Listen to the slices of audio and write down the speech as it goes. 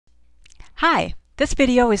Hi, this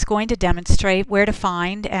video is going to demonstrate where to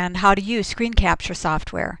find and how to use screen capture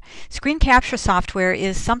software. Screen capture software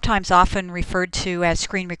is sometimes often referred to as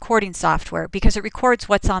screen recording software because it records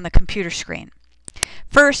what's on the computer screen.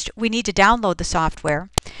 First, we need to download the software,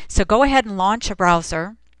 so go ahead and launch a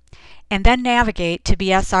browser and then navigate to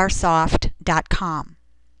bsrsoft.com.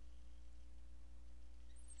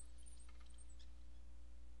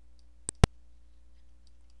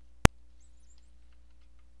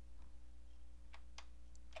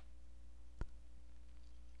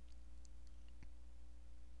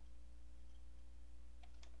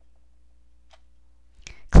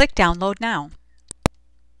 Click Download Now.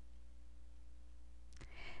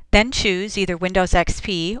 Then choose either Windows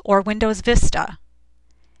XP or Windows Vista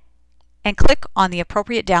and click on the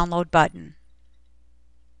appropriate download button.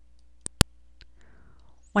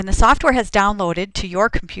 When the software has downloaded to your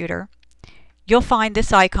computer, you'll find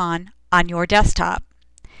this icon on your desktop.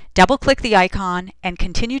 Double-click the icon and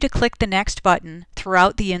continue to click the next button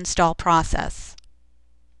throughout the install process.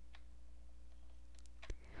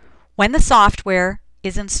 When the software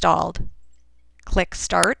is installed, click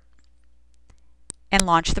Start and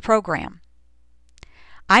launch the program.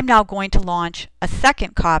 I'm now going to launch a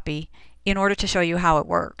second copy in order to show you how it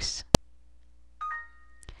works.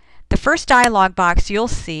 The first dialog box you'll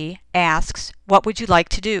see asks, "What would you like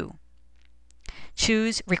to do?"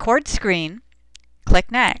 Choose Record Screen,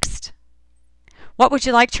 click Next. What would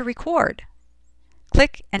you like to record?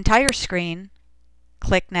 Click Entire Screen,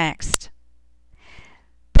 click Next.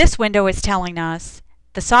 This window is telling us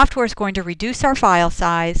the software is going to reduce our file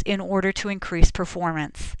size in order to increase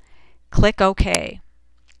performance. Click OK.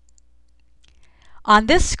 On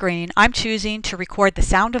this screen, I'm choosing to record the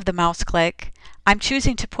sound of the mouse click. I'm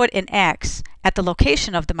choosing to put an X at the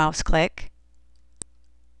location of the mouse click.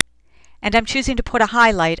 And I'm choosing to put a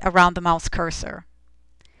highlight around the mouse cursor.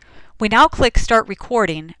 We now click Start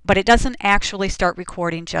Recording, but it doesn't actually start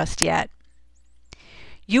recording just yet.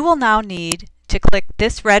 You will now need to click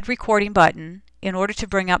this red recording button in order to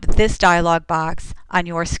bring up this dialog box on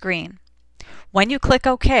your screen. When you click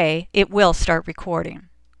OK, it will start recording.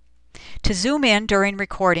 To zoom in during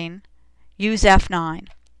recording, use F9.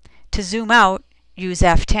 To zoom out, use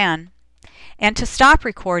F10. And to stop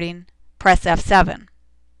recording, press F7.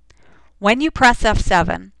 When you press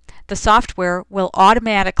F7, the software will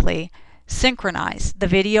automatically synchronize the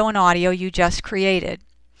video and audio you just created.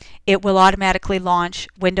 It will automatically launch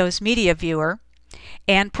Windows Media Viewer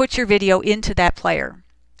and put your video into that player,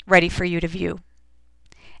 ready for you to view.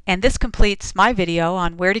 And this completes my video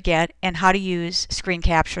on where to get and how to use screen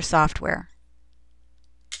capture software.